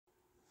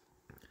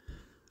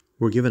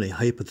We're given a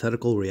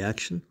hypothetical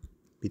reaction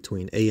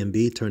between A and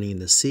B turning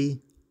into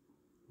C.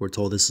 We're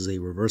told this is a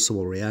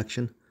reversible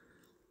reaction,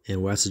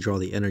 and we're asked to draw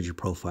the energy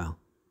profile.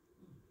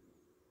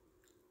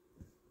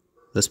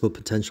 Let's put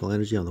potential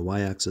energy on the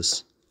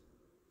y-axis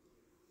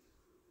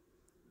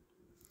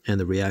and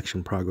the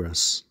reaction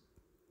progress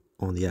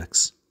on the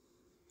x.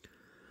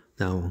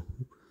 Now,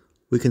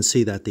 we can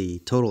see that the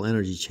total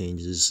energy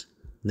change is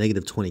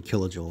negative 20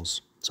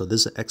 kilojoules. So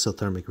this is an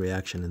exothermic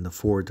reaction in the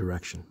forward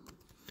direction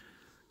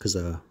because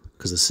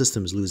the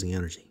system is losing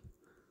energy.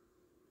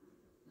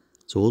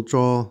 So we'll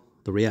draw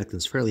the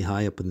reactants fairly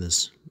high up in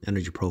this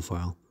energy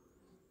profile.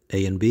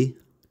 A and B.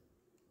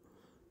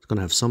 It's going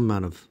to have some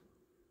amount of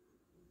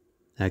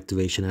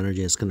activation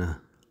energy. It's going to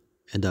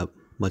end up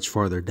much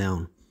farther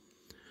down.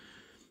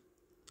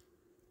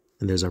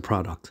 And there's our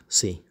product,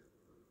 C.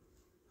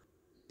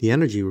 The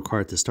energy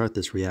required to start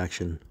this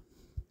reaction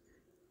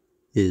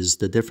is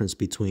the difference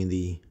between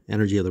the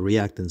energy of the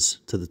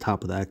reactants to the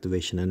top of the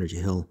activation energy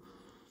hill.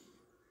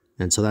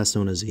 And so that's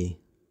known as the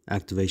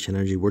activation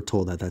energy. We're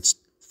told that that's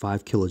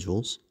 5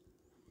 kilojoules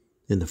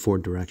in the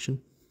forward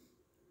direction.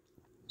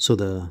 So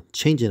the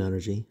change in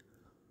energy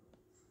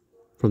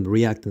from the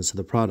reactants to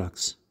the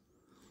products,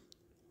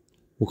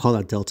 we'll call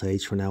that delta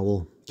H for now.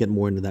 We'll get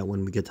more into that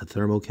when we get to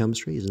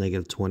thermochemistry, is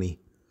negative 20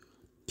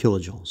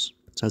 kilojoules.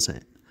 So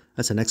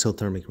that's an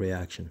exothermic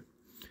reaction.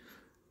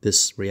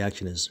 This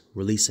reaction is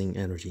releasing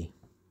energy.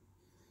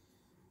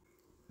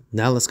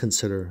 Now let's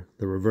consider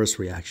the reverse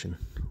reaction,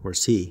 where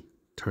C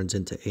turns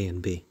into A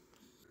and B.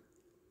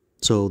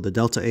 So the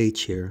delta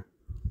H here,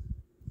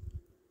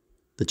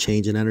 the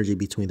change in energy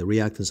between the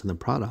reactants and the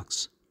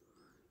products,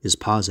 is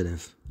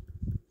positive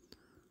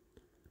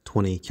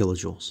 20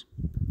 kilojoules.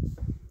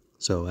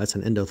 So that's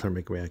an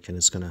endothermic reaction.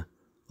 It's going to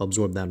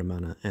absorb that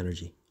amount of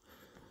energy.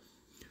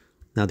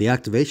 Now the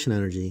activation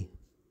energy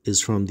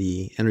is from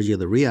the energy of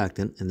the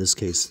reactant, in this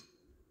case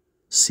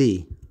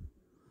C,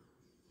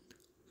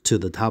 to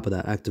the top of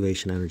that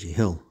activation energy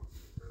hill,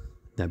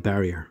 that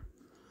barrier.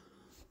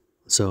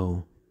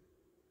 So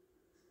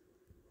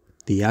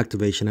the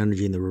activation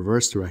energy in the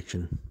reverse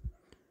direction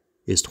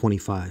is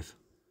 25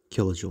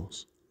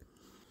 kilojoules,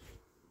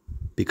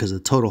 because the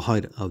total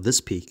height of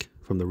this peak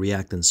from the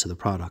reactants to the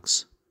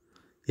products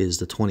is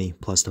the 20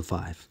 plus the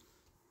 5.